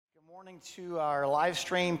Morning to our live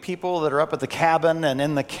stream people that are up at the cabin and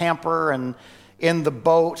in the camper and in the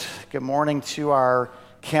boat. Good morning to our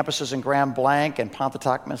campuses in Grand Blanc and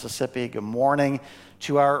Pontotoc, Mississippi. Good morning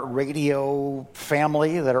to our radio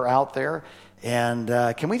family that are out there. And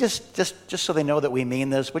can we just so they know that we mean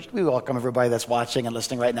this, would we welcome everybody that's watching and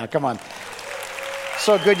listening right now? Come on.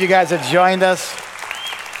 So good you guys have joined us.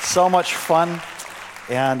 So much fun.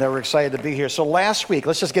 And we're excited to be here. So last week,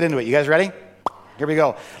 let's just get into it. You guys ready? Here we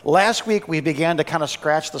go. Last week, we began to kind of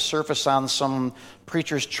scratch the surface on some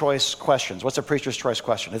preacher's choice questions. What's a preacher's choice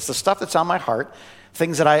question? It's the stuff that's on my heart,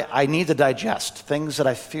 things that I need to digest, things that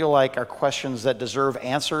I feel like are questions that deserve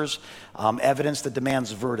answers, evidence that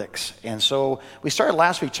demands verdicts. And so we started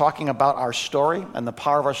last week talking about our story and the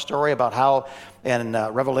power of our story, about how in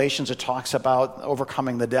Revelations it talks about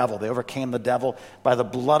overcoming the devil. They overcame the devil by the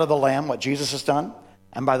blood of the Lamb, what Jesus has done,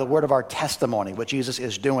 and by the word of our testimony, what Jesus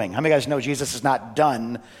is doing. How many of you guys know Jesus is not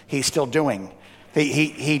done? He's still doing.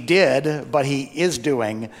 He did, but he is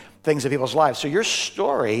doing things in people's lives. So your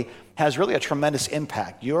story has really a tremendous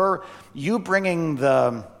impact. You bringing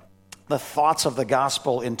the thoughts of the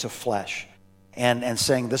gospel into flesh and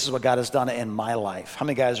saying, this is what God has done in my life. How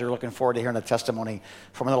many guys are looking forward to hearing a testimony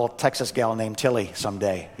from a little Texas gal named Tilly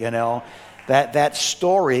someday, you know? That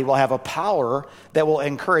story will have a power that will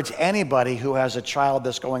encourage anybody who has a child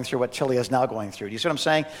that's going through what Tilly is now going through. Do you see what I'm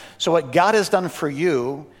saying? So what God has done for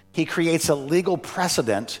you, he creates a legal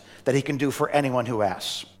precedent that he can do for anyone who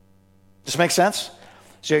asks. Does this make sense?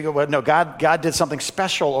 So you go, well, no, God did something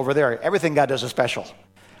special over there. Everything God does is special.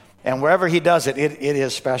 And wherever he does it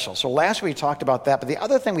is special. So last week we talked about that. But the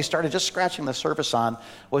other thing we started just scratching the surface on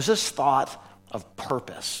was this thought of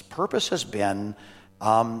purpose. Purpose has been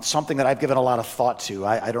something that I've given a lot of thought to.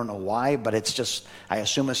 I don't know why, but it's just, I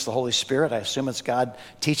assume it's the Holy Spirit. I assume it's God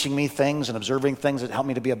teaching me things and observing things that help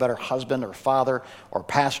me to be a better husband or father or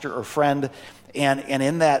pastor or friend. And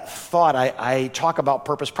in that thought, I talk about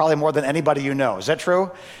purpose probably more than anybody you know. Is that true?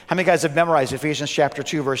 How many guys have memorized Ephesians chapter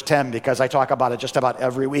 2, verse 10? Because I talk about it just about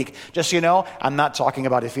every week. Just so you know, I'm not talking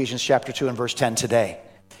about Ephesians chapter 2 and verse 10 today.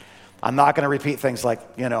 I'm not going to repeat things like,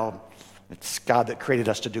 it's God that created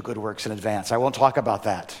us to do good works in advance. I won't talk about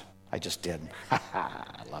that. I just did.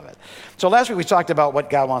 I love it. So last week we talked about what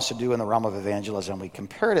God wants to do in the realm of evangelism. We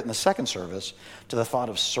compared it in the second service to the thought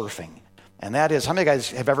of surfing. And that is, how many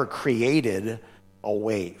guys have ever created a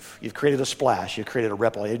wave? You've created a splash. You've created a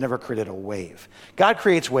ripple. You've never created a wave. God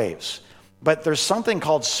creates waves. But there's something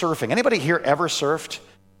called surfing. Anybody here ever surfed?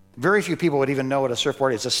 Very few people would even know what a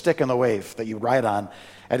surfboard is. It's a stick in the wave that you ride on.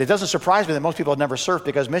 And it doesn't surprise me that most people have never surfed,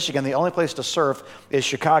 because Michigan, the only place to surf is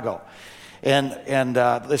Chicago. And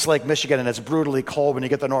it's Lake Michigan, and it's brutally cold when you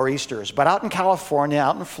get the nor'easters. But out in California,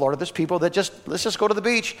 out in Florida, there's people that let's just go to the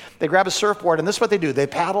beach. They grab a surfboard, and this is what they do. They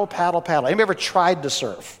paddle, paddle, paddle. Anybody ever tried to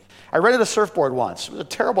surf? I rented a surfboard once. It was a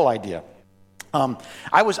terrible idea.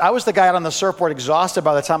 I was the guy out on the surfboard, exhausted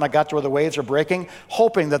by the time I got to where the waves were breaking,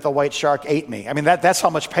 hoping that the white shark ate me. I mean, that's how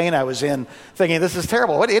much pain I was in, thinking, this is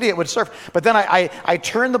terrible. What idiot would surf? But then I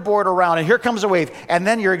turned the board around, and here comes a wave, and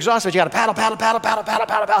then you're exhausted. You got to paddle, paddle, paddle, paddle, paddle,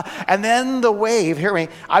 paddle, paddle. And then the wave, hear me,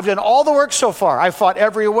 I've done all the work so far. I've fought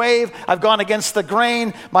every wave. I've gone against the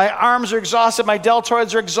grain. My arms are exhausted. My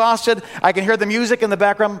deltoids are exhausted. I can hear the music in the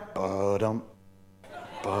background. Ba-dum.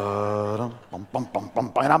 And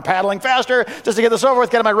I'm paddling faster just to get this over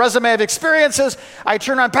with, get my resume of experiences. I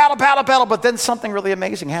turn on paddle, paddle, paddle, but then something really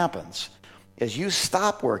amazing happens. Is you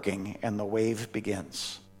stop working and the wave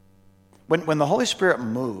begins. When the Holy Spirit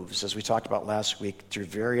moves, as we talked about last week, through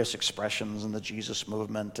various expressions in the Jesus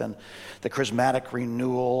movement and the charismatic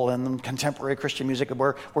renewal and contemporary Christian music,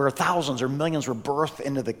 where thousands or millions were birthed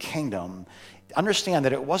into the kingdom, understand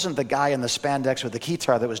that it wasn't the guy in the spandex with the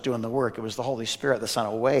guitar that was doing the work. It was the Holy Spirit, the Son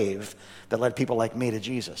of Wave, that led people like me to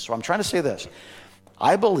Jesus. So I'm trying to say this.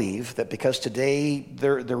 I believe that because today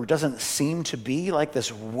there doesn't seem to be like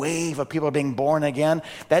this wave of people being born again,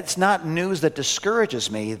 that's not news that discourages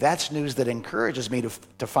me. That's news that encourages me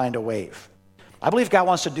to find a wave. I believe God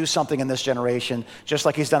wants to do something in this generation, just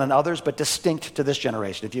like he's done in others, but distinct to this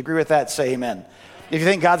generation. If you agree with that, say amen. If you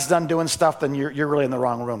think God's done doing stuff, then you're really in the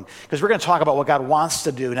wrong room. Because we're going to talk about what God wants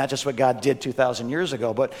to do, not just what God did 2,000 years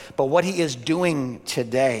ago, but what he is doing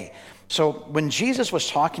today. So when Jesus was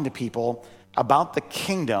talking to people about the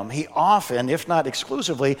kingdom, he often, if not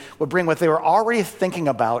exclusively, would bring what they were already thinking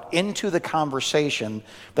about into the conversation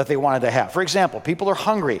that they wanted to have. For example, people are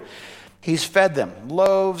hungry. He's fed them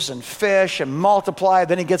loaves and fish and multiplied.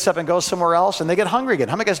 Then he gets up and goes somewhere else, and they get hungry again.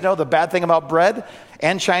 How many of you guys know the bad thing about bread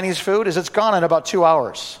and Chinese food is it's gone in about 2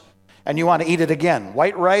 hours, and you want to eat it again?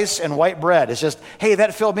 White rice and white bread. It's just, hey,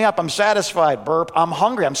 that filled me up. I'm satisfied. Burp. I'm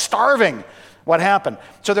hungry. I'm starving. What happened?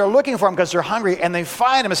 So they're looking for him because they're hungry, and they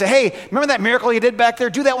find him and say, hey, remember that miracle you did back there?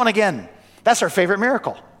 Do that one again. That's our favorite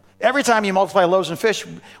miracle. Every time you multiply loaves and fish,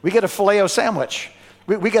 we get a Filet-O sandwich.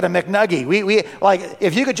 We get a McNuggie. We like,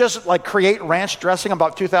 if you could just like create ranch dressing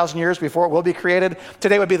about 2,000 years before it will be created,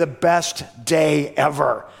 today would be the best day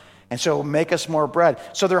ever. And so make us more bread.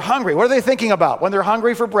 So they're hungry. What are they thinking about? When they're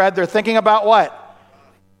hungry for bread, they're thinking about what?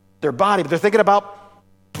 Their body, but they're thinking about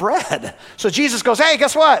bread. So Jesus goes, hey,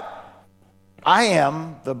 guess what? I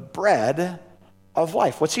am the bread of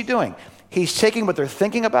life. What's he doing? He's taking what they're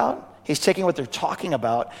thinking about, he's taking what they're talking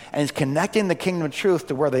about, and he's connecting the kingdom of truth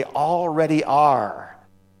to where they already are.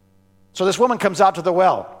 So this woman comes out to the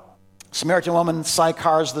well. Samaritan woman,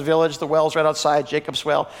 Sychar's the village, the well's right outside, Jacob's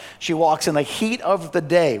well. She walks in the heat of the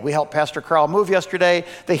day. We helped Pastor Carl move yesterday.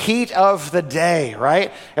 The heat of the day,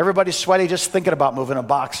 right? Everybody's sweaty just thinking about moving a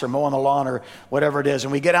box or mowing the lawn or whatever it is.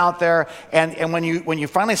 And we get out there, and when you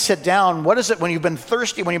finally sit down, what is it when you've been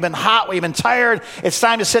thirsty, when you've been hot, when you've been tired, it's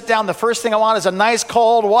time to sit down. The first thing I want is a nice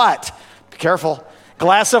cold what? Be careful.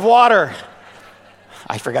 Glass of water.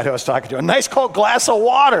 I forgot who I was talking to. A nice cold glass of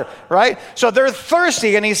water, right? So they're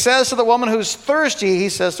thirsty, and he says to the woman who's thirsty, he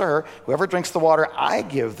says to her, whoever drinks the water I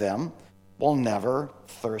give them will never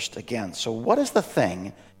thirst again. So what is the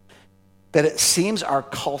thing that it seems our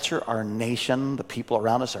culture, our nation, the people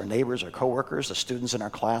around us, our neighbors, our coworkers, the students in our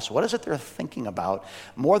class, what is it they're thinking about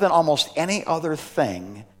more than almost any other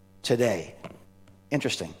thing today?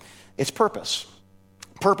 Interesting. It's purpose.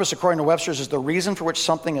 Purpose, according to Webster's, is the reason for which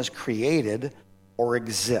something is created or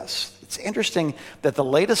exists. It's interesting that the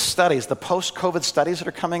latest studies, the post-COVID studies that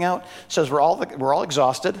are coming out, says we're all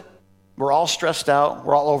exhausted, we're all stressed out,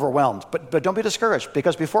 we're all overwhelmed. But don't be discouraged,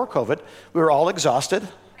 because before COVID, we were all exhausted,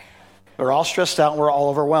 we were all stressed out, and we're all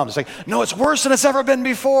overwhelmed. It's like, no, it's worse than it's ever been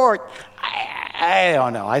before. I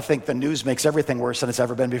don't know. I think the news makes everything worse than it's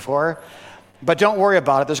ever been before. But don't worry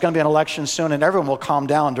about it. There's going to be an election soon, and everyone will calm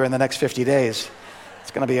down during the next 50 days. It's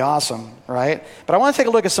going to be awesome, right? But I want to take a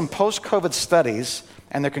look at some post-COVID studies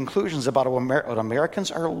and their conclusions about what Americans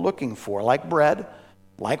are looking for, like bread,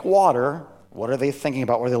 like water. What are they thinking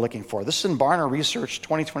about? What are they looking for? This is in Barna Research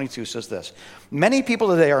 2022 says this. Many people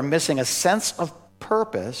today are missing a sense of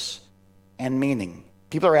purpose and meaning.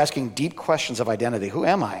 People are asking deep questions of identity. Who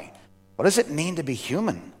am I? What does it mean to be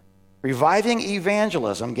human? Reviving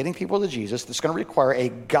evangelism, getting people to Jesus, that's going to require a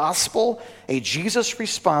gospel, a Jesus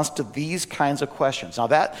response to these kinds of questions. Now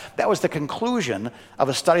that was the conclusion of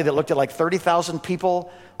a study that looked at like 30,000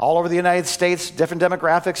 people all over the United States, different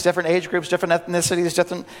demographics, different age groups, different ethnicities,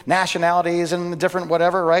 different nationalities, and different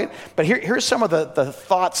whatever, right? But here's some of the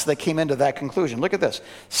thoughts that came into that conclusion. Look at this.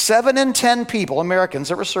 7 in 10 people, Americans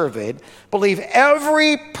that were surveyed, believe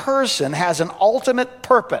every person has an ultimate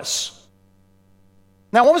purpose.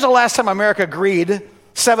 Now, when was the last time America agreed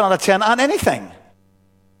 7 out of 10 on anything?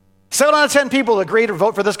 7 out of 10 people agreed to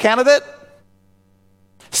vote for this candidate?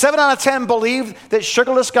 7 out of 10 believe that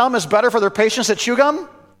sugarless gum is better for their patients that chew gum?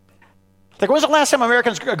 Like, when was the last time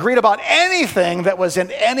Americans agreed about anything that was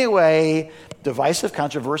in any way divisive,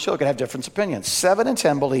 controversial, could have different opinions? 7 in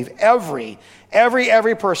 10 believe every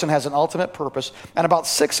person has an ultimate purpose, and about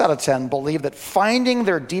 6 out of 10 believe that finding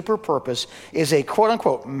their deeper purpose is a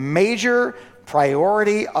quote-unquote major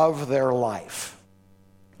priority of their life.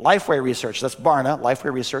 Lifeway Research, that's Barna,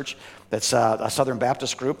 Lifeway Research, that's a Southern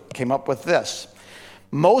Baptist group, came up with this.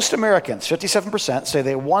 Most Americans, 57%, say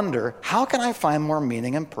they wonder, how can I find more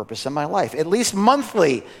meaning and purpose in my life? At least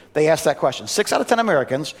monthly, they ask that question. 6 out of 10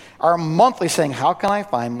 Americans are monthly saying, how can I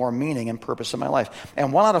find more meaning and purpose in my life?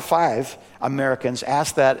 And 1 out of 5 Americans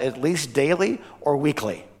ask that at least daily or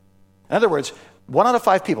weekly. In other words, 1 out of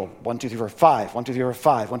 5 people, 1, 2, 3, 4, 5, 1, 2, 3, 4,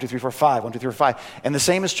 5, 1, 2, 3, 4, 5, 1, 2, 3, 4, 5. And the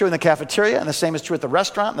same is true in the cafeteria, and the same is true at the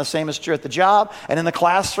restaurant, and the same is true at the job, and in the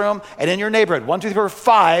classroom, and in your neighborhood. 1, 2, 3, 4,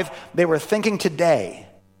 5, they were thinking today.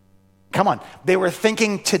 Come on. They were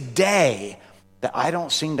thinking today that I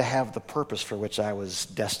don't seem to have the purpose for which I was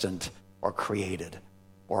destined or created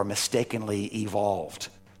or mistakenly evolved.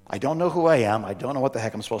 I don't know who I am. I don't know what the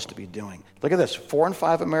heck I'm supposed to be doing. Look at this. 4 in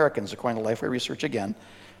 5 Americans, according to Lifeway Research again,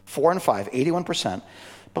 4 in 5, 81%,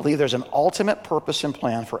 believe there's an ultimate purpose and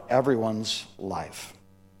plan for everyone's life.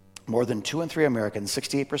 More than 2 in 3 Americans,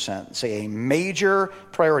 68%, say a major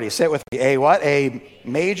priority, say it with me, a what? A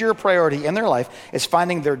major priority in their life is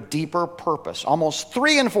finding their deeper purpose. Almost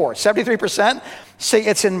 3 in 4, 73%, say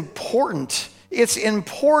it's important. It's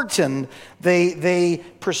important they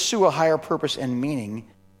pursue a higher purpose and meaning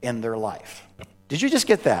in their life. Did you just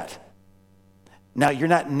get that? Now, you're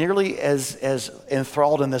not nearly as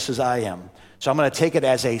enthralled in this as I am, so I'm going to take it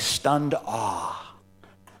as a stunned awe.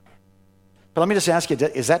 But let me just ask you,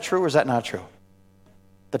 is that true or is that not true?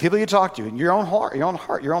 The people you talk to, your own heart,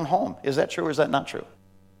 your own home. Is that true or is that not true?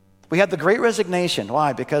 We had the Great Resignation.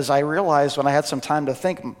 Why? Because I realized when I had some time to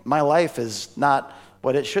think, my life is not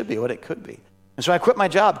what it should be, what it could be. And so I quit my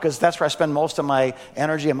job because that's where I spend most of my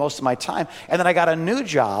energy and most of my time. And then I got a new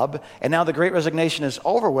job, and now the Great Resignation is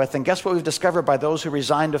over with. And guess what we've discovered by those who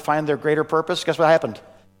resigned to find their greater purpose? Guess what happened?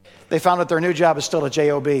 They found that their new job is still a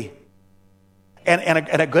job.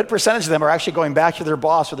 And a good percentage of them are actually going back to their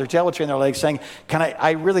boss with their tail between their legs saying,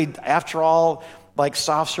 I really, after all, like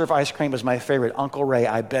soft serve ice cream is my favorite. Uncle Ray,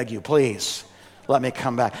 I beg you, please let me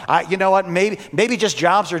come back. You know what? Maybe just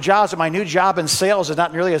jobs are jobs, and my new job in sales is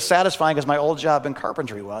not nearly as satisfying as my old job in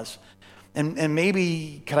carpentry was. And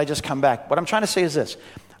maybe could I just come back? What I'm trying to say is this.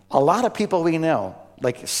 A lot of people we know,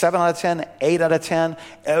 like 7 out of 10, 8 out of 10,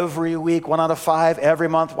 every week, 1 out of 5, every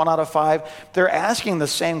month, 1 out of 5, they're asking the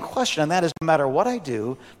same question, and that is no matter what I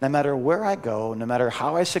do, no matter where I go, no matter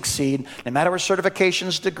how I succeed, no matter what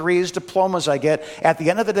certifications, degrees, diplomas I get, at the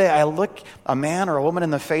end of the day, I look a man or a woman in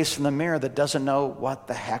the face in the mirror that doesn't know what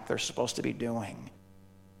the heck they're supposed to be doing.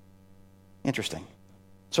 Interesting.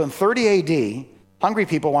 So in 30 AD, hungry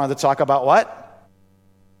people wanted to talk about what?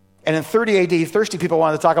 And in 30 AD, thirsty people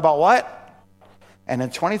wanted to talk about what? And in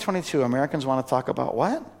 2022, Americans want to talk about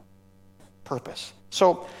what? Purpose.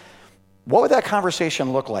 So what would that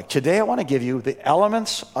conversation look like? Today, I want to give you the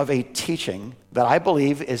elements of a teaching that I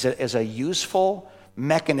believe is a useful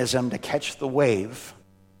mechanism to catch the wave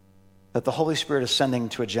that the Holy Spirit is sending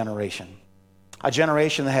to a generation. A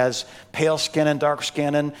generation that has pale skin and dark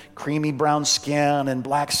skin and creamy brown skin and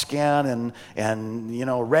black skin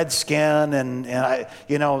and red skin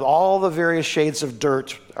and all the various shades of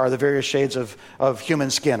dirt are the various shades of human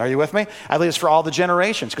skin. Are you with me? At least for all the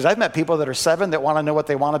generations. Because I've met people that are 7 that want to know what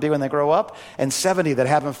they want to be when they grow up, and 70 that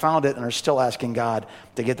haven't found it and are still asking God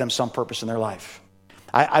to get them some purpose in their life.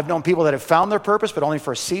 I've known people that have found their purpose, but only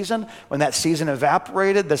for a season. When that season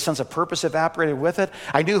evaporated, the sense of purpose evaporated with it.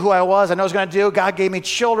 I knew who I was. I know what I was going to do. God gave me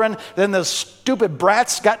children. Then those stupid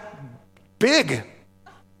brats got big.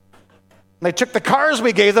 They took the cars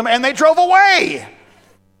we gave them, and they drove away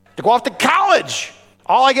to go off to college.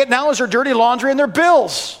 All I get now is their dirty laundry and their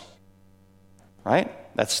bills. Right?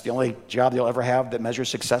 That's the only job you'll ever have that measures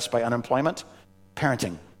success by unemployment.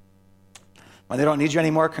 Parenting. When they don't need you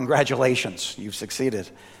anymore, congratulations, you've succeeded.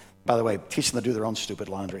 By the way, teach them to do their own stupid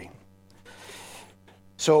laundry.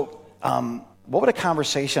 So what would a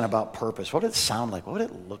conversation about purpose, what would it sound like? What would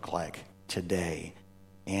it look like today?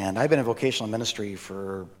 And I've been in vocational ministry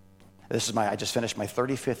I just finished my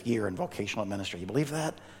 35th year in vocational ministry. You believe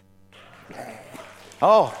that?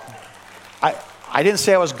 Oh, I didn't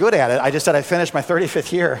say I was good at it. I just said I finished my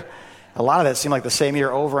 35th year. A lot of that seemed like the same year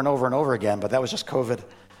over and over and over again, but that was just COVID.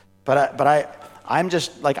 But I'm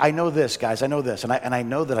just like, I know this, guys. I know this, and I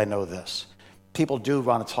know that I know this. People do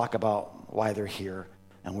want to talk about why they're here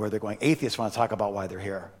and where they're going. Atheists want to talk about why they're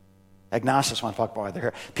here. Agnostics want to talk about why they're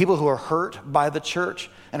here. People who are hurt by the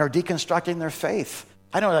church and are deconstructing their faith.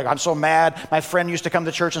 I know, I'm so mad. My friend used to come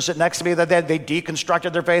to church and sit next to me. That they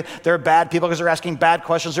deconstructed their faith. They're bad people because they're asking bad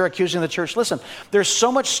questions. They're accusing the church. Listen, there's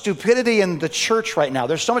so much stupidity in the church right now.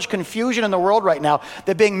 There's so much confusion in the world right now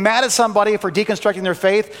that being mad at somebody for deconstructing their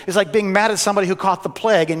faith is like being mad at somebody who caught the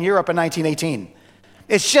plague in Europe in 1918.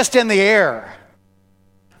 It's just in the air.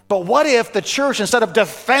 But what if the church, instead of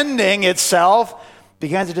defending itself,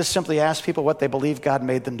 began to just simply ask people what they believe God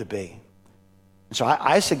made them to be? So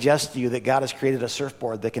I suggest to you that God has created a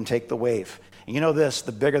surfboard that can take the wave. And you know this,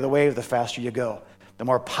 the bigger the wave, the faster you go. The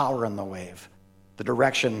more power in the wave. The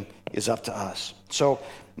direction is up to us. So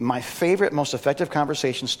my favorite, most effective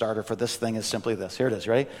conversation starter for this thing is simply this. Here it is,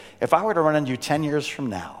 ready? If I were to run into you 10 years from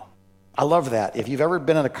now, I love that. If you've ever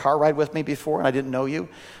been in a car ride with me before and I didn't know you,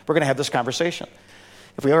 we're going to have this conversation.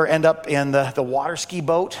 If we ever end up in the water ski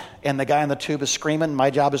boat and the guy on the tube is screaming, my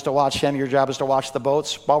job is to watch him, your job is to watch the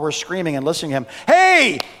boats. While we're screaming and listening to him,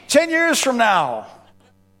 hey, 10 years from now,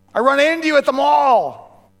 I run into you at the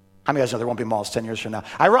mall. How many of you guys know there won't be malls 10 years from now?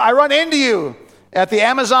 I run into you at the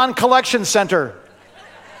Amazon Collection Center.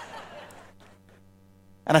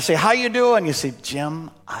 And I say, how you doing? You say,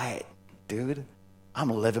 Jim, dude, I'm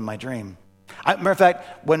living my dream. Matter of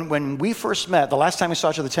fact, when we first met, the last time we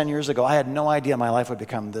saw each other 10 years ago, I had no idea my life would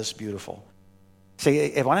become this beautiful. Say,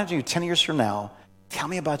 if I wanted you 10 years from now, tell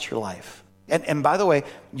me about your life. And by the way,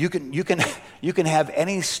 you can have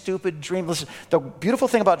any stupid dream. Listen, the beautiful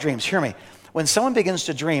thing about dreams, hear me. When someone begins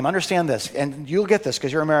to dream, understand this, and you'll get this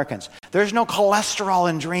because you're Americans. There's no cholesterol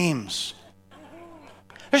in dreams.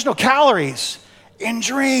 There's no calories in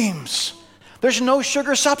dreams. There's no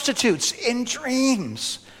sugar substitutes in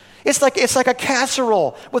dreams. It's like a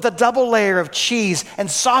casserole with a double layer of cheese and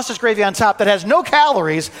sausage gravy on top that has no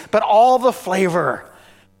calories, but all the flavor.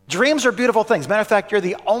 Dreams are beautiful things. Matter of fact, you're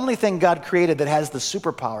the only thing God created that has the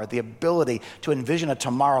superpower, the ability to envision a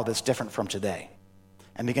tomorrow that's different from today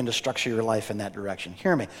and begin to structure your life in that direction.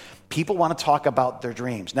 Hear me. People want to talk about their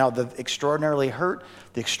dreams. Now, the extraordinarily hurt,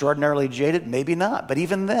 the extraordinarily jaded, maybe not. But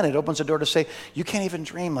even then, it opens the door to say, you can't even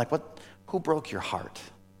dream. Like, who broke your heart?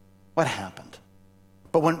 What happened?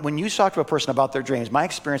 But when you talk to a person about their dreams, my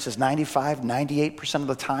experience is 95, 98% of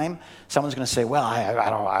the time, someone's going to say, well,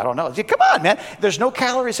 I don't know. Come on, man. There's no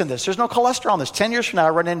calories in this. There's no cholesterol in this. 10 years from now, I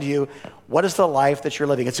run into you. What is the life that you're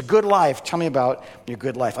living? It's a good life. Tell me about your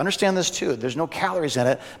good life. Understand this, too. There's no calories in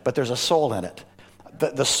it, but there's a soul in it.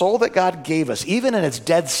 The soul that God gave us, even in its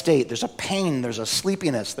dead state, there's a pain, there's a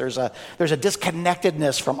sleepiness, there's a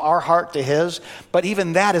disconnectedness from our heart to his. But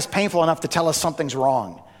even that is painful enough to tell us something's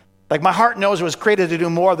wrong. Like my heart knows it was created to do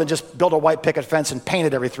more than just build a white picket fence and paint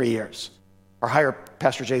it every 3 years. Or hire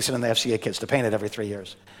Pastor Jason and the FCA kids to paint it every 3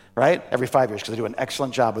 years, right? Every 5 years, because they do an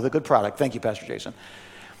excellent job with a good product. Thank you, Pastor Jason.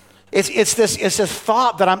 It's this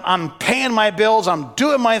thought that I'm paying my bills, I'm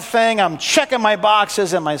doing my thing, I'm checking my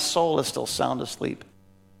boxes, and my soul is still sound asleep.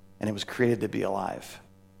 And it was created to be alive.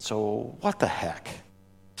 So what the heck?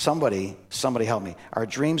 Somebody help me. Our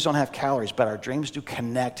dreams don't have calories, but our dreams do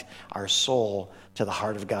connect our soul to the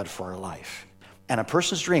heart of God for our life. And a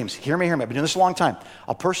person's dreams, hear me, I've been doing this a long time.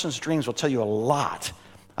 A person's dreams will tell you a lot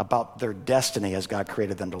about their destiny as God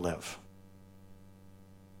created them to live.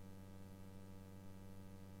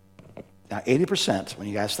 Now, 80%, when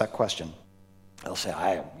you ask that question, they'll say,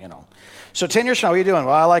 So 10 years from now, what are you doing?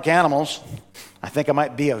 Well, I like animals. I think I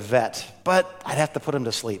might be a vet, but I'd have to put them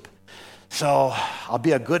to sleep. So I'll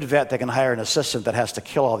be a good vet that can hire an assistant that has to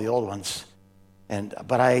kill all the old ones.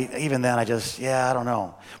 But I don't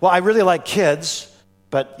know. Well, I really like kids,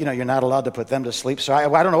 but you're not allowed to put them to sleep. So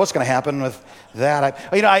I don't know what's going to happen with that.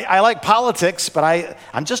 I like politics, but I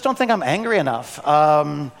just don't think I'm angry enough.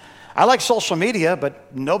 I like social media,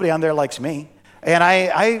 but nobody on there likes me.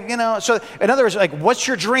 And so in other words, like, what's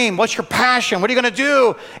your dream? What's your passion? What are you going to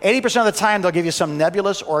do? 80% of the time, they'll give you some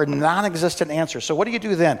nebulous or non-existent answer. So what do you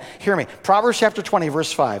do then? Hear me. Proverbs chapter 20,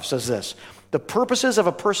 verse 5 says this: the purposes of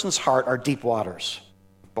a person's heart are deep waters,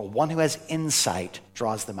 but one who has insight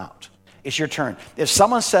draws them out. It's your turn. If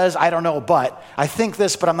someone says, I don't know, but I think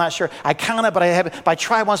this, but I'm not sure. I counted, but I haven't. But I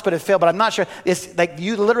tried once, but it failed, but I'm not sure. It's like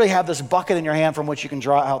you literally have this bucket in your hand from which you can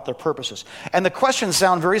draw out their purposes. And the questions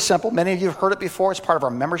sound very simple. Many of you have heard it before. It's part of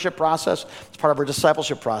our membership process. It's part of our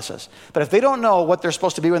discipleship process. But if they don't know what they're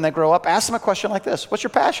supposed to be when they grow up, ask them a question like this: what's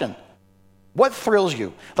your passion? What thrills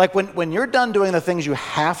you? Like when you're done doing the things you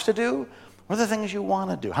have to do, what are the things you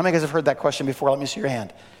want to do? How many guys have heard that question before? Let me see your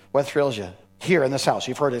hand. What thrills you? Here in this house.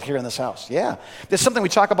 You've heard it here in this house. Yeah. It's something we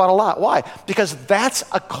talk about a lot. Why? Because that's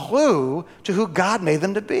a clue to who God made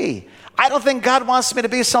them to be. I don't think God wants me to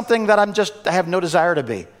be something that I have no desire to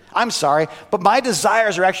be. I'm sorry, but my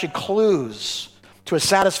desires are actually clues to a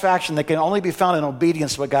satisfaction that can only be found in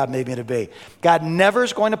obedience to what God made me to be. God never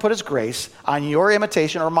is going to put his grace on your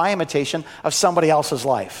imitation or my imitation of somebody else's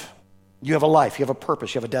life. You have a life, you have a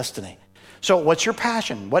purpose, you have a destiny. So what's your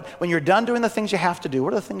passion? When you're done doing the things you have to do,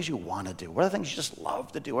 what are the things you want to do? What are the things you just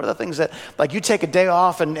love to do? What are the things that, like, you take a day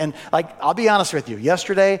off and I'll be honest with you.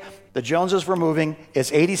 Yesterday, the Joneses were moving.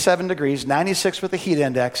 It's 87 degrees, 96 with the heat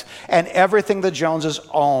index, and everything the Joneses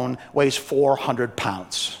own weighs 400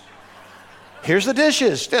 pounds. Here's the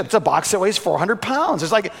dishes. It's a box that weighs 400 pounds.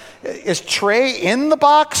 It's like, is Trey in the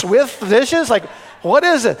box with the dishes? Like, what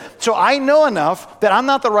is it? So I know enough that I'm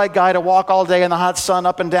not the right guy to walk all day in the hot sun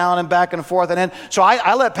up and down and back and forth. So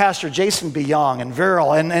I let Pastor Jason be young and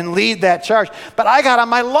virile and lead that charge. But I got on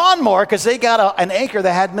my lawnmower because they got an acre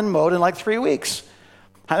that hadn't been mowed in like 3 weeks.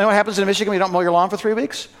 I know what happens in Michigan when you don't mow your lawn for 3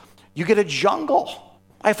 weeks? You get a jungle.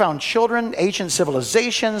 I found children, ancient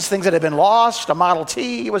civilizations, things that had been lost, a Model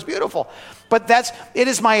T. It was beautiful. But it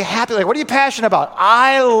is my happy, like, what are you passionate about?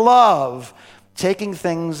 I love taking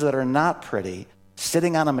things that are not pretty,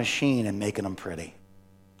 sitting on a machine and making them pretty.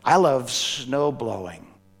 I love snow blowing.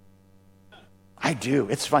 I do.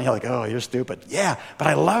 It's funny. You're like, oh, you're stupid. Yeah, but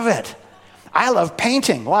I love it. I love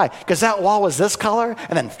painting. Why? Because that wall was this color,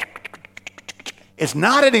 and then it's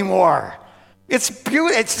not anymore. It's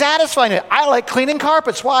beautiful. It's satisfying. I like cleaning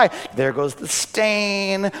carpets. Why? There goes the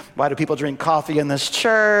stain. Why do people drink coffee in this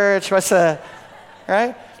church?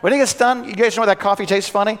 Right? When it gets done, you guys know that coffee tastes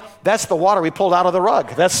funny? That's the water we pulled out of the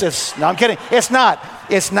rug. No, I'm kidding. It's not.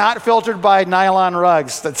 It's not filtered by nylon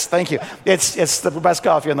rugs. Thank you. It's the best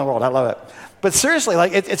coffee in the world. I love it. But seriously,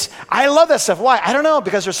 I love that stuff. Why? I don't know,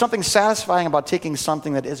 because there's something satisfying about taking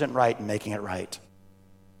something that isn't right and making it right.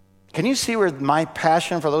 Can you see where my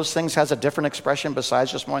passion for those things has a different expression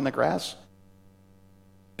besides just mowing the grass?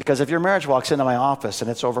 Because if your marriage walks into my office and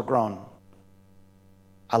it's overgrown,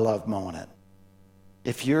 I love mowing it.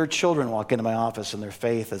 If your children walk into my office and their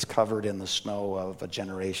faith is covered in the snow of a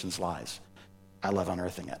generation's lies, I love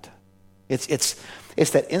unearthing it. It's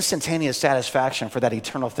that instantaneous satisfaction for that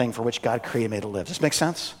eternal thing for which God created me to live. Does this make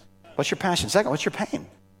sense? What's your passion? Second, what's your pain?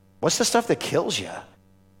 What's the stuff that kills you?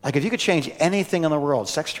 Like if you could change anything in the world,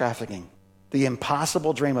 sex trafficking, the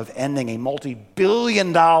impossible dream of ending a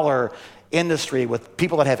multi-billion-dollar industry with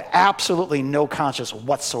people that have absolutely no conscience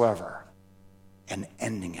whatsoever and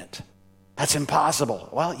ending it. That's impossible.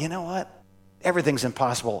 Well, you know what? Everything's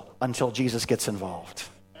impossible until Jesus gets involved.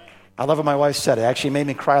 I love what my wife said. It actually made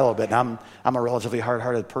me cry a little bit. And I'm a relatively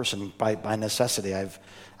hard-hearted person by necessity.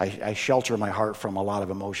 I shelter my heart from a lot of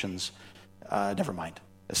emotions. Never mind.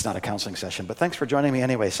 It's not a counseling session. But thanks for joining me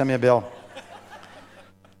anyway. Send me a bill.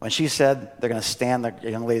 When she said they're going to stand, the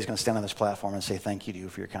young lady's going to stand on this platform and say thank you to you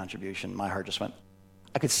for your contribution, my heart just went,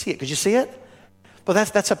 I could see it. Could you see it?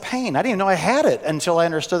 But that's a pain. I didn't even know I had it until I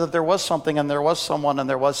understood that there was something and there was someone and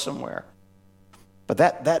there was somewhere. But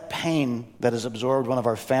that pain that has absorbed one of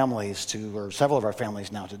our families or several of our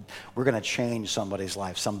families now, we're going to change somebody's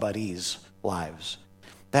lives.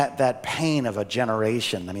 That pain of a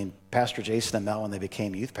generation. I mean, Pastor Jason and Mel, when they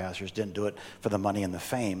became youth pastors, didn't do it for the money and the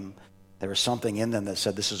fame. There was something in them that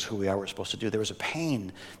said, this is who we are, we're supposed to do. There was a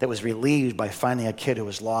pain that was relieved by finding a kid who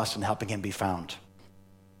was lost and helping him be found.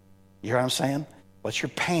 You hear what I'm saying? What's your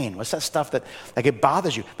pain? What's that stuff that it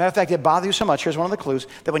bothers you? Matter of fact, it bothers you so much, here's one of the clues,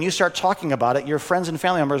 that when you start talking about it, your friends and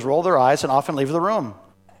family members roll their eyes and often leave the room.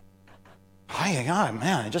 Oh, God,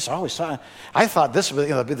 man, I just always thought, I thought this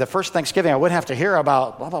would be the first Thanksgiving I wouldn't have to hear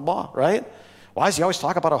about blah, blah, blah, right? Why does he always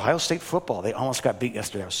talk about Ohio State football? They almost got beat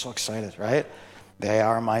yesterday. I was so excited, right? They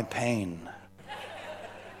are my pain.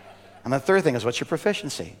 And the third thing is, what's your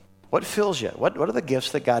proficiency? What fills you? What are the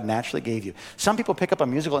gifts that God naturally gave you? Some people pick up a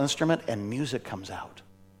musical instrument and music comes out.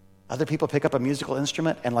 Other people pick up a musical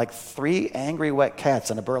instrument and like 3 angry wet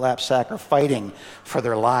cats in a burlap sack are fighting for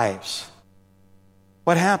their lives.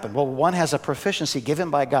 What happened? Well, one has a proficiency given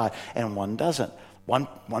by God and one doesn't. One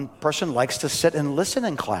person likes to sit and listen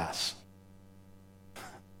in class.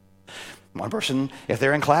 One person, if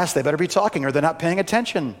they're in class, they better be talking or they're not paying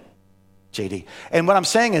attention, JD. And what I'm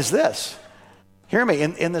saying is this. Hear me,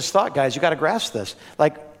 in this thought, guys, you got to grasp this.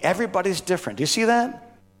 Like, everybody's different. Do you see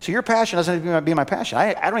that? So your passion doesn't have to be my passion.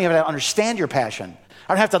 I don't even have to understand your passion.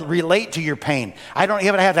 I don't have to relate to your pain. I don't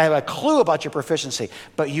even have to have a clue about your proficiency,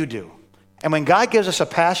 but you do. And when God gives us a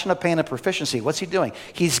passion, a pain, and proficiency, what's he doing?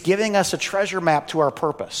 He's giving us a treasure map to our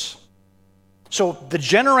purpose. So the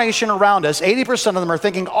generation around us, 80% of them are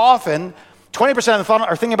thinking often, 20% of them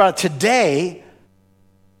are thinking about it today,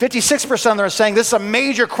 56% of them are saying, this is a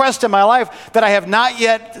major quest in my life that I have not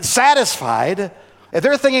yet satisfied. If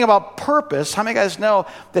they're thinking about purpose, how many guys know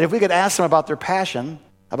that if we could ask them about their passion,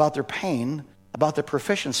 about their pain, about their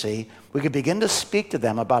proficiency, we could begin to speak to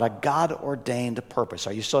them about a God-ordained purpose.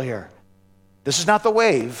 Are you still here? This is not the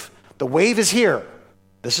wave. The wave is here.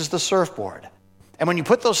 This is the surfboard. And when you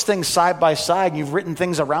put those things side by side, and you've written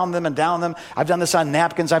things around them and down them, I've done this on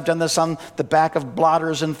napkins, I've done this on the back of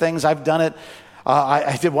blotters and things, I've done it.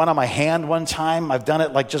 I did one on my hand one time. I've done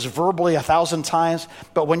it like just verbally 1,000 times.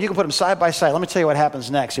 But when you can put them side by side, let me tell you what happens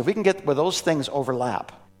next. If we can get where those things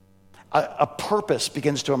overlap, a purpose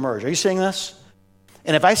begins to emerge. Are you seeing this?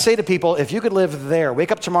 And if I say to people, if you could live there,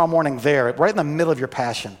 wake up tomorrow morning there, right in the middle of your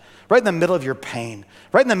passion, right in the middle of your pain,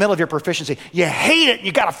 right in the middle of your proficiency, you hate it,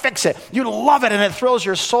 you got to fix it, you love it, and it thrills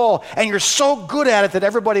your soul, and you're so good at it that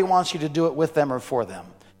everybody wants you to do it with them or for them.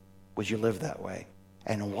 Would you live that way?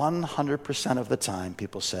 And 100% of the time,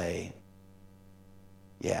 people say,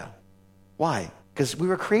 yeah. Why? Because we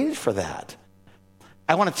were created for that.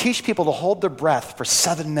 I want to teach people to hold their breath for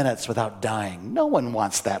 7 minutes without dying. No one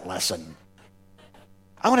wants that lesson.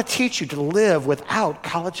 I want to teach you to live without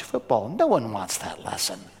college football. No one wants that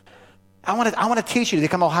lesson. I want to teach you to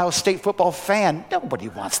become an Ohio State football fan. Nobody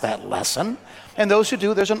wants that lesson. And those who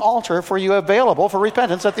do, there's an altar for you available for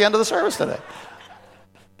repentance at the end of the service today.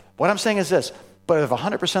 What I'm saying is this. But if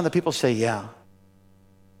 100% of the people say, yeah,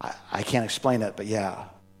 I can't explain it, but yeah.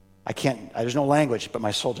 There's no language, but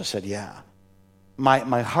my soul just said, yeah.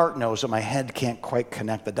 My heart knows that my head can't quite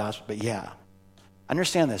connect the dots, but yeah.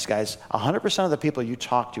 Understand this, guys. 100% of the people you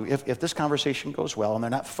talk to, if this conversation goes well and they're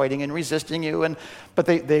not fighting and resisting you, but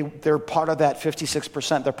they're part of that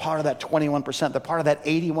 56%, they're part of that 21%, they're part of that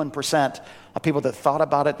 81% of people that thought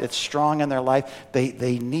about it, it's strong in their life,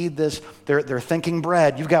 they need this, they're thinking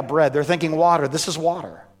bread, you've got bread, they're thinking water, this is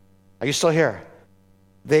water. Are you still here?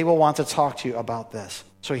 They will want to talk to you about this.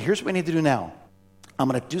 So here's what we need to do now. I'm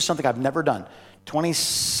going to do something I've never done.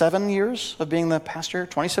 27 years of being the pastor,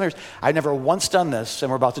 27 years. I've never once done this, and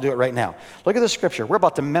we're about to do it right now. Look at this scripture. We're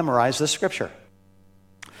about to memorize this scripture.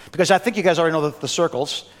 Because I think you guys already know the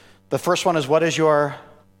circles. The first one is, what is your...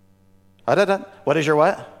 What is your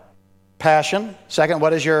what? Passion. Second,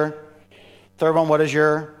 what is your... Third one, what is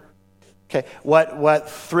your... Okay, what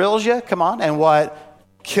thrills you? Come on. And what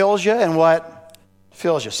kills you? And what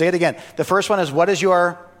fills you? Say it again. The first one is, what is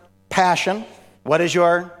your passion? What is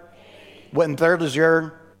your... What, and third is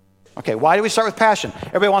your... Okay, why do we start with passion?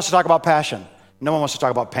 Everybody wants to talk about passion. No one wants to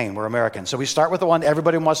talk about pain. We're Americans. So we start with the one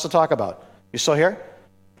everybody wants to talk about. You still here?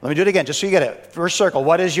 Let me do it again, just so you get it. First circle,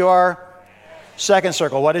 what is your... Second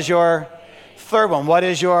circle, what is your... Third one, what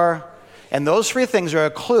is your... And those three things are a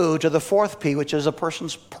clue to the fourth P, which is a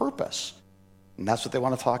person's purpose. And that's what they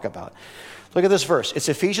want to talk about. Look at this verse. It's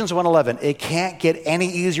Ephesians 1:11. It can't get any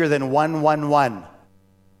easier than 1:1:1.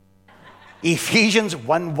 Ephesians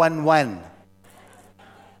 1:1:1. And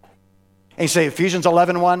you say, Ephesians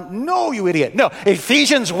 11:1? No, you idiot. No,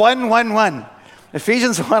 Ephesians 1:1:1.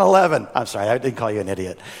 Ephesians 1:11. I'm sorry, I didn't call you an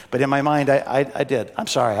idiot. But in my mind, I did. I'm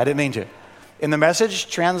sorry, I didn't mean to. In the Message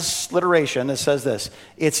transliteration, it says this.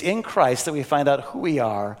 It's in Christ that we find out who we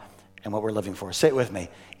are and what we're living for. Say it with me.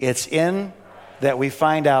 It's in that we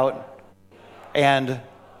find out and...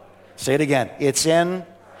 Say it again. It's in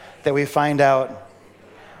that we find out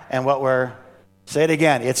and what we're... Say it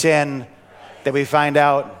again. It's in that we find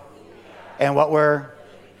out and what we're...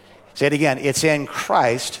 Say it again. It's in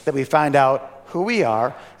Christ that we find out who we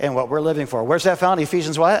are and what we're living for. Where's that found?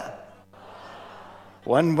 Ephesians what?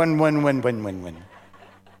 One.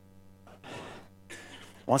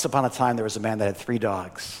 Once upon a time, there was a man that had 3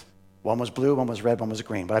 dogs. One was blue, one was red, one was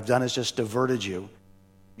green. What I've done is just diverted you.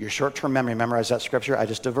 Your short-term memory, memorize that scripture. I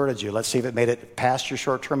just diverted you. Let's see if it made it past your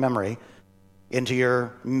short-term memory into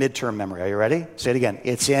your midterm memory. Are you ready? Say it again.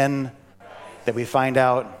 It's in that we find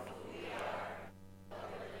out.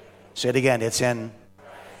 Say it again. It's in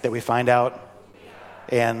that we find out.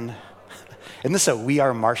 And isn't this a We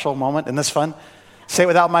Are Marshall moment? Isn't this fun? Say it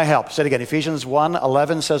without my help. Say it again. Ephesians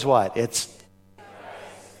 1:11 says what? It's...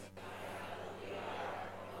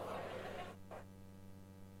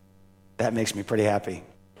 That makes me pretty happy.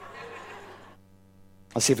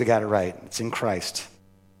 Let's see if we got it right. It's in Christ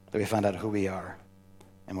that we find out who we are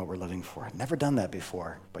and what we're living for. I've never done that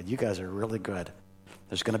before, but you guys are really good.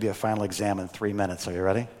 There's going to be a final exam in 3 minutes. Are you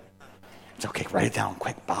ready? It's okay. Write it down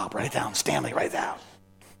quick. Bob, write it down. Stanley, write it down.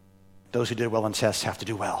 Those who did well in tests have to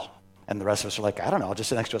do well. And the rest of us are like, I don't know, I'll just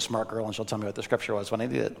sit next to a smart girl and she'll tell me what the scripture was when I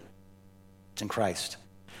did it. It's in Christ.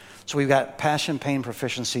 So we've got passion, pain,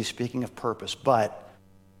 proficiency, speaking of purpose, but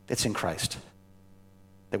it's in Christ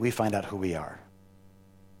that we find out who we are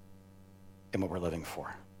and what we're living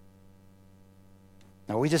for.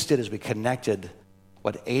 Now, what we just did is we connected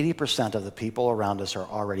what 80% of the people around us are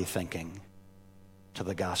already thinking to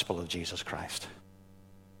the gospel of Jesus Christ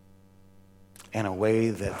in a way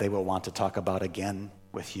that they will want to talk about again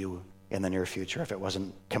with you in the near future if it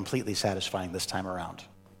wasn't completely satisfying this time around.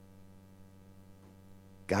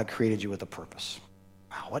 God created you with a purpose.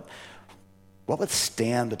 Wow, what would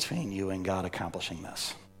stand between you and God accomplishing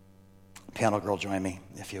this? Piano girl, join me,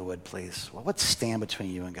 if you would, please. What would stand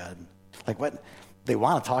between you and God? Like what? They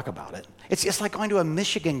want to talk about it. It's like going to a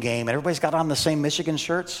Michigan game and everybody's got on the same Michigan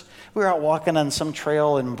shirts. We were out walking on some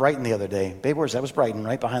trail in Brighton the other day. Babe, where's that? That was Brighton,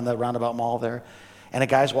 right behind the roundabout mall there. And a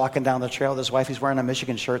guy's walking down the trail with his wife. He's wearing a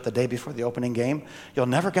Michigan shirt the day before the opening game. You'll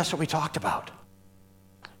never guess what we talked about.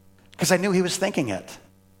 Because I knew he was thinking it.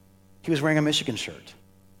 He was wearing a Michigan shirt.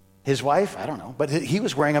 His wife, I don't know, but he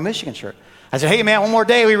was wearing a Michigan shirt. I said, hey, man, one more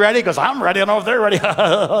day. Are we ready? He goes, I'm ready. I don't know if they're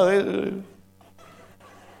ready.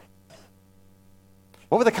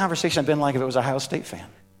 What would the conversation have been like if it was a Ohio State fan?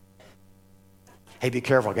 Hey, be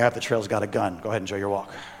careful. Guy up the trail's got a gun. Go ahead and enjoy your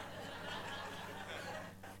walk.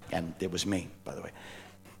 And it was me, by the way.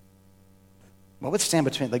 What would stand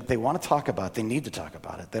between, like they want to talk about it, they need to talk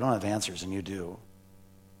about it. They don't have answers, and you do.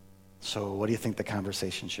 So what do you think the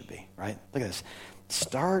conversation should be, right? Look at this.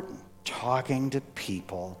 Start talking to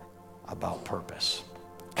people about purpose.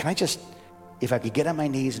 Can I just, if I could get on my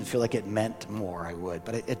knees and feel like it meant more, I would,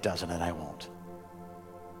 but it doesn't, and I won't.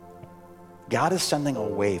 God is sending a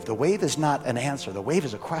wave. The wave is not an answer. The wave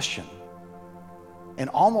is a question. And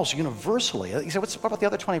almost universally, you say, what about the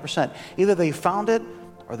other 20%? Either they found it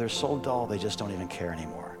or they're so dull they just don't even care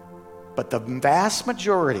anymore. But the vast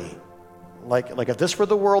majority, like if this were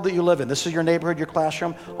the world that you live in, this is your neighborhood, your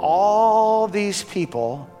classroom, all these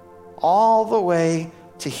people, all the way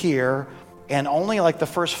to here, and only like the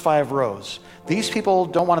first 5 rows. These people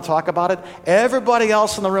don't want to talk about it. Everybody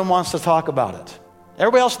else in the room wants to talk about it.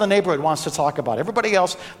 Everybody else in the neighborhood wants to talk about it. Everybody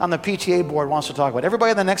else on the PTA board wants to talk about it. Everybody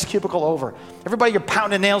in the next cubicle over. Everybody you're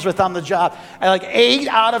pounding nails with on the job. And like 8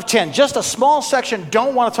 out of 10, just a small section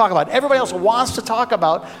don't want to talk about it. Everybody else wants to talk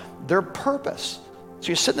about their purpose. So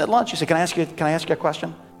you're sitting at lunch, you say, can I ask you a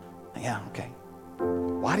question? Yeah, okay.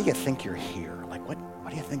 Why do you think you're here? Like, what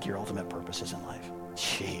do you think your ultimate purpose is in life?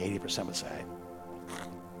 Gee, 80% would say.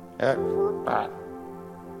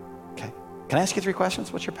 Okay. Can I ask you 3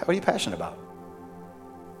 questions? What are you passionate about?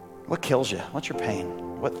 What kills you? What's your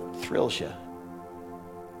pain? What thrills you?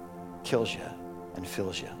 Kills you and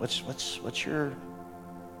fills you? What's your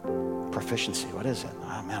proficiency? What is it?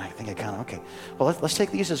 Oh man, I think I kind of, okay. Well, let's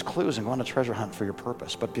take these as clues and go on a treasure hunt for your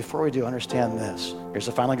purpose. But before we do, understand this. Here's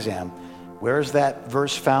the final exam. Where is that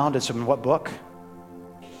verse found? It's in what book?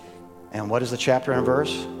 And what is the chapter and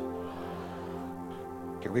verse?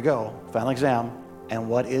 Here we go. Final exam. And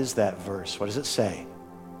what is that verse? What does it say?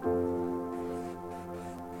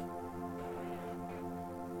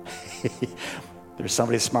 There's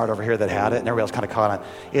somebody smart over here that had it, and everybody else kind of caught on.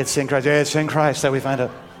 It's in Christ. It's in Christ that we find out.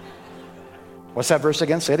 What's that verse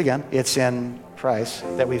again? Say it again. It's in Christ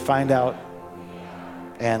that we find out.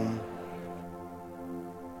 And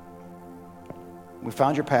we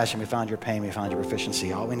found your passion, we found your pain, we found your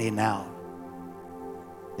proficiency. All we need now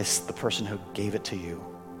is the person who gave it to you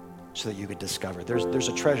so that you could discover. There's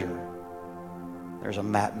a treasure. There's a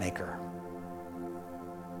map maker.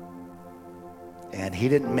 And he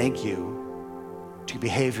didn't make you to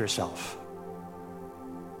behave yourself.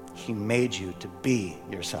 He made you to be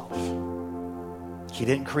yourself. He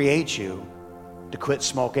didn't create you to quit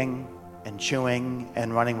smoking and chewing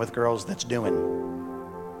and running with girls that's doing.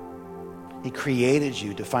 He created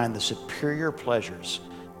you to find the superior pleasures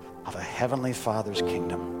of a heavenly Father's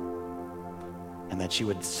kingdom, and that you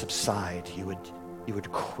would subside, you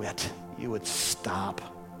would quit, you would stop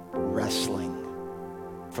wrestling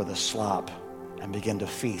for the slop and begin to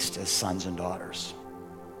feast as sons and daughters.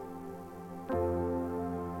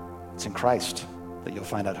 It's in Christ that you'll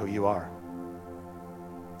find out who you are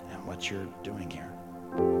and what you're doing here.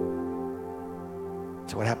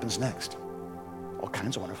 So what happens next? All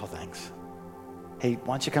kinds of wonderful things. Hey,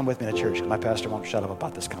 why don't you come with me to church? My pastor won't shut up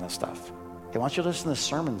about this kind of stuff. Hey, why don't you listen to the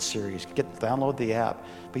sermon series? Download the app.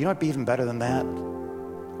 But you know what'd be even better than that?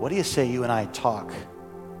 What do you say you and I talk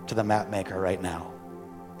to the map maker right now?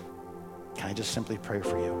 Can I just simply pray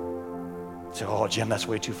for you? Say, oh, Jim, that's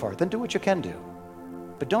way too far. Then do what you can do.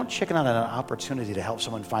 But don't chicken out on an opportunity to help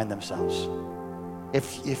someone find themselves.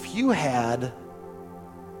 If you had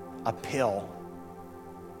a pill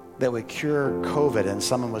that would cure COVID and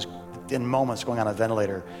someone was in moments going on a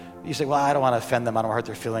ventilator, you say, well, I don't want to offend them. I don't want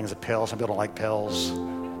to hurt their feelings. A pill. Some people don't like pills.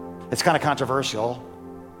 It's kind of controversial.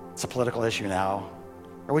 It's a political issue now.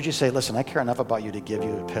 Or would you say, listen, I care enough about you to give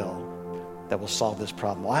you a pill that will solve this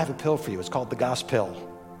problem? Well, I have a pill for you. It's called the gospel.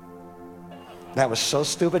 That was so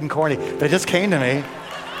stupid and corny, but it just came to me.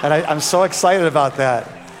 And I'm so excited about that.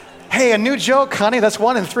 Hey, a new joke, honey. That's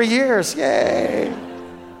 1 in 3 years. Yay.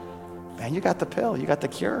 Man, you got the pill. You got the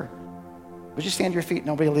cure. Would you stand to your feet?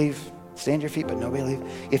 Nobody leave. Stand to your feet, but nobody leave.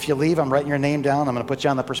 If you leave, I'm writing your name down. I'm going to put you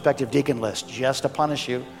on the prospective deacon list just to punish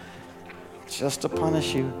you. Just to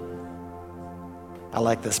punish you. I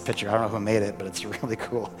like this picture. I don't know who made it, but it's really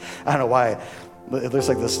cool. I don't know why. It looks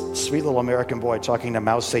like this sweet little American boy talking to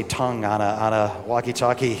Mao Zedong on a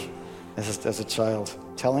walkie-talkie as a child,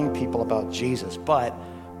 telling people about Jesus, but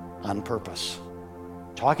on purpose.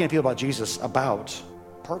 Talking to people about Jesus about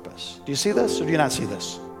purpose. Do you see this or do you not see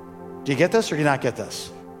this? Do you get this or do you not get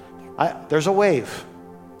this? There's a wave.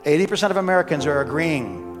 80% of Americans are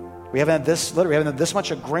agreeing. We haven't had this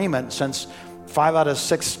much agreement since 5 out of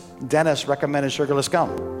 6 dentists recommended sugarless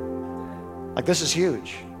gum. Like, this is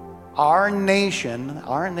huge. Our nation,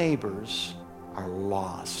 our neighbors are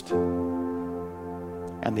lost.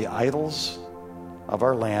 And the idols of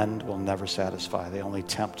our land will never satisfy. They only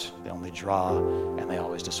tempt, they only draw, and they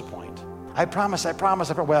always disappoint. I promise.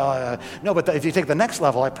 Well, no, but if you take the next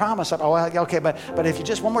level, I promise. Okay, but if you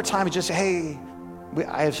just one more time, you just say, hey,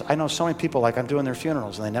 I know so many people, like I'm doing their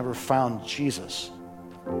funerals, and they never found Jesus.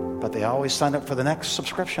 But they always signed up for the next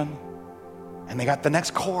subscription, and they got the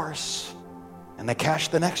next course, and they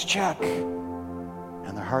cashed the next check,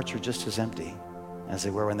 and their hearts were just as empty as they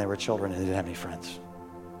were when they were children and they didn't have any friends.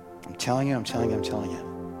 I'm telling you.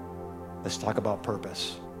 Let's talk about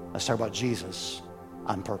purpose. Let's talk about Jesus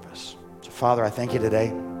on purpose. So, Father, I thank you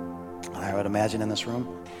today. I would imagine in this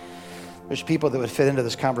room, there's people that would fit into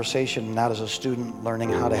this conversation not as a student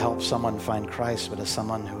learning how to help someone find Christ, but as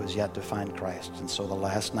someone who is yet to find Christ. And so the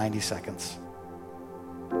last 90 seconds,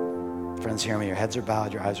 friends, hear me. Your heads are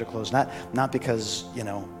bowed, your eyes are closed. Not because,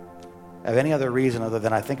 of any other reason other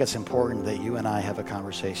than I think it's important that you and I have a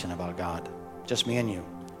conversation about God. Just me and you.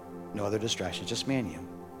 No other distractions, just me and you.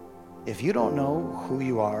 If you don't know who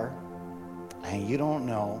you are and you don't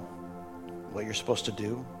know what you're supposed to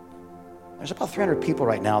do, there's about 300 people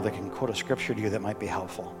right now that can quote a scripture to you that might be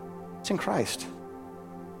helpful. It's in Christ.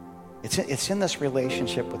 It's in this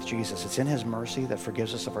relationship with Jesus. It's in his mercy that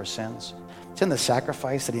forgives us of our sins. It's in the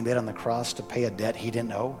sacrifice that he made on the cross to pay a debt he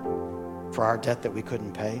didn't owe for our debt that we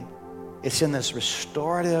couldn't pay. It's in this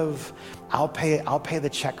restorative, I'll pay the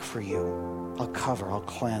check for you. I'll cover, I'll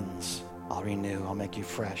cleanse, I'll renew, I'll make you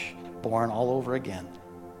fresh, born all over again.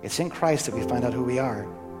 It's in Christ that we find out who we are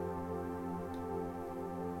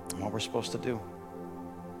and what we're supposed to do.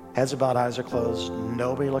 Heads are bowed, eyes are closed,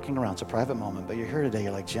 nobody looking around. It's a private moment, but you're here today.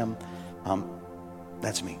 You're like, Jim,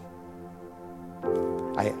 that's me.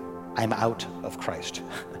 I'm out of Christ.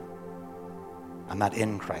 I'm not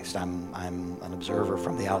in Christ. I'm an observer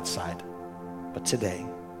from the outside. But today,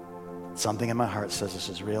 something in my heart says this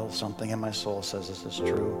is real. Something in my soul says this is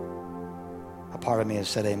true. A part of me has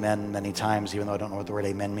said amen many times, even though I don't know what the word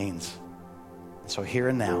amen means. So here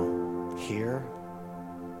and now, here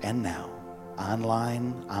and now,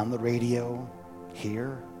 online, on the radio,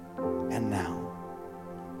 here and now,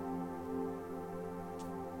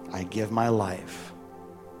 I give my life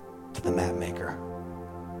to the map maker.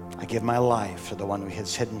 I give my life to the one who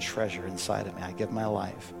has hidden treasure inside of me. I give my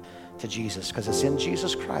life to Jesus because it's in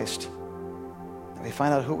Jesus Christ that we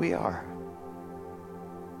find out who we are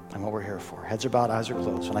and what we're here for. Heads are bowed, eyes are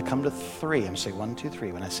closed. When I come to 3, I'm going to say 1, 2,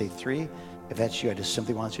 3. When I say 3, if that's you, I just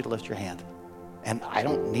simply want you to lift your hand. And I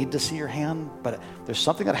don't need to see your hand, but there's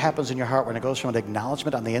something that happens in your heart when it goes from an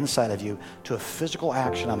acknowledgement on the inside of you to a physical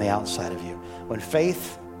action on the outside of you. When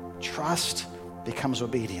faith, trust becomes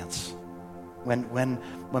obedience. When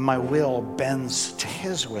my will bends to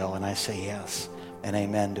his will and I say yes and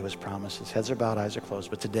amen to his promises. Heads are bowed, eyes are closed.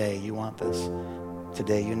 But today you want this.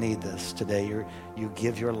 Today you need this. Today you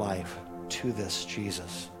give your life to this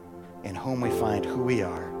Jesus in whom we find who we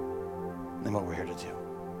are and what we're here to do.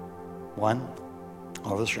 1,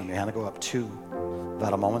 all over this room, your hand will go up. 2,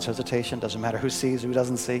 without a moment's hesitation. Doesn't matter who sees, who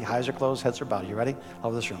doesn't see. Eyes are closed, heads are bowed. You ready? All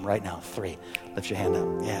over this room right now. 3, lift your hand up.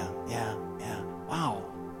 Yeah.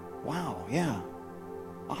 Wow, yeah.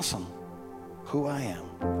 Awesome. Who I am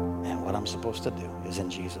and what I'm supposed to do is in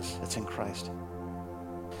Jesus. It's in Christ.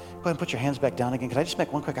 Go ahead and put your hands back down again. Can I just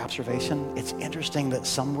make one quick observation? It's interesting that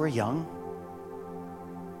some were young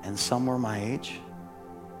and some were my age.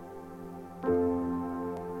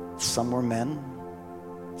 Some were men,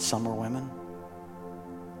 some were women,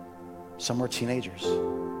 some were teenagers,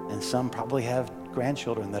 and some probably have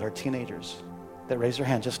grandchildren that are teenagers that raised their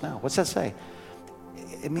hand just now. What's that say?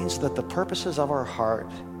 It means that the purposes of our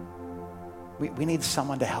heart, we need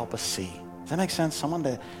someone to help us see. Does that make sense? Someone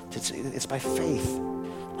it's by faith.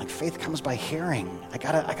 Like faith comes by hearing. I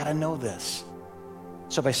gotta know this.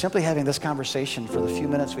 So by simply having this conversation for the few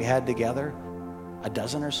minutes we had together, a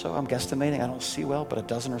dozen or so, I'm guesstimating, I don't see well, but a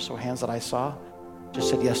dozen or so hands that I saw just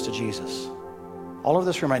said yes to Jesus. All over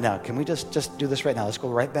this room right now, can we just do this right now? Let's go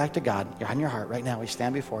right back to God. You're on your heart right now. We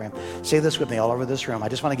stand before him. Say this with me all over this room. I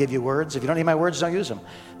just want to give you words. If you don't need my words, don't use them.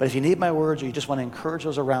 But if you need my words or you just want to encourage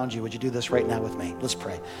those around you, would you do this right now with me? Let's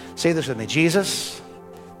pray. Say this with me. Jesus,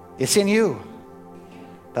 it's in you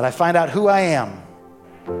that I find out who I am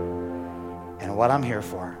and what I'm here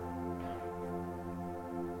for.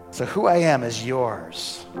 So who I am is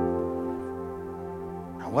yours.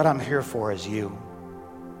 And what I'm here for is you.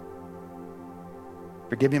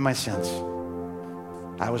 Forgive me my sins.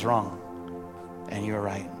 I was wrong, and you were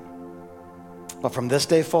right. But from this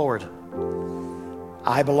day forward,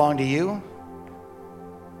 I belong to you,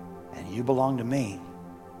 and you belong to me.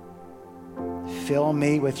 Fill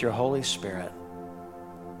me with your Holy Spirit.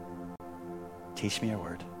 Teach me your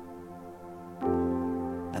word.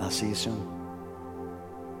 And I'll see you soon.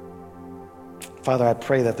 Father, I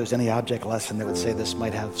pray that there's any object lesson that would say this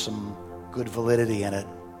might have some good validity in it.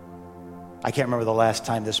 I can't remember the last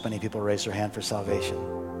time this many people raised their hand for salvation.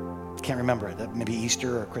 Can't remember it. Maybe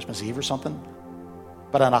Easter or Christmas Eve or something.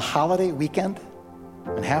 But on a holiday weekend,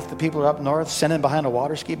 when half the people are up north sitting behind a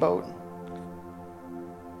water ski boat,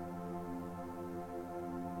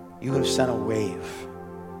 you have sent a wave.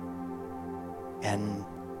 And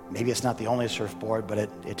maybe it's not the only surfboard, but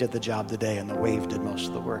it did the job today, and the wave did most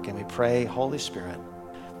of the work. And we pray, Holy Spirit,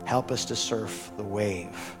 help us to surf the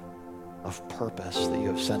wave of purpose that you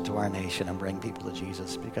have sent to our nation and bring people to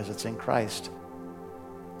Jesus, because it's in Christ.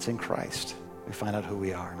 It's in Christ. We find out who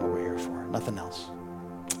we are and what we're here for. Nothing else.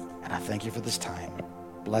 And I thank you for this time.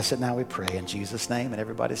 Bless it now, we pray, in Jesus' name. And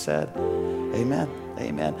everybody said, amen,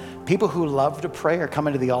 amen. People who love to pray are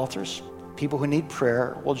coming to the altars. People who need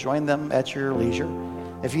prayer, will join them at your leisure.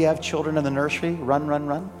 If you have children in the nursery, run, run,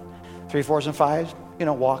 run. 3, 4s, and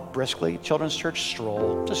 5s, walk briskly. Children's church,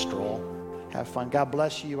 stroll, just stroll. Have fun. God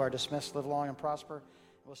bless you. You are dismissed. Live long and prosper.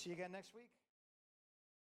 We'll see you again next week.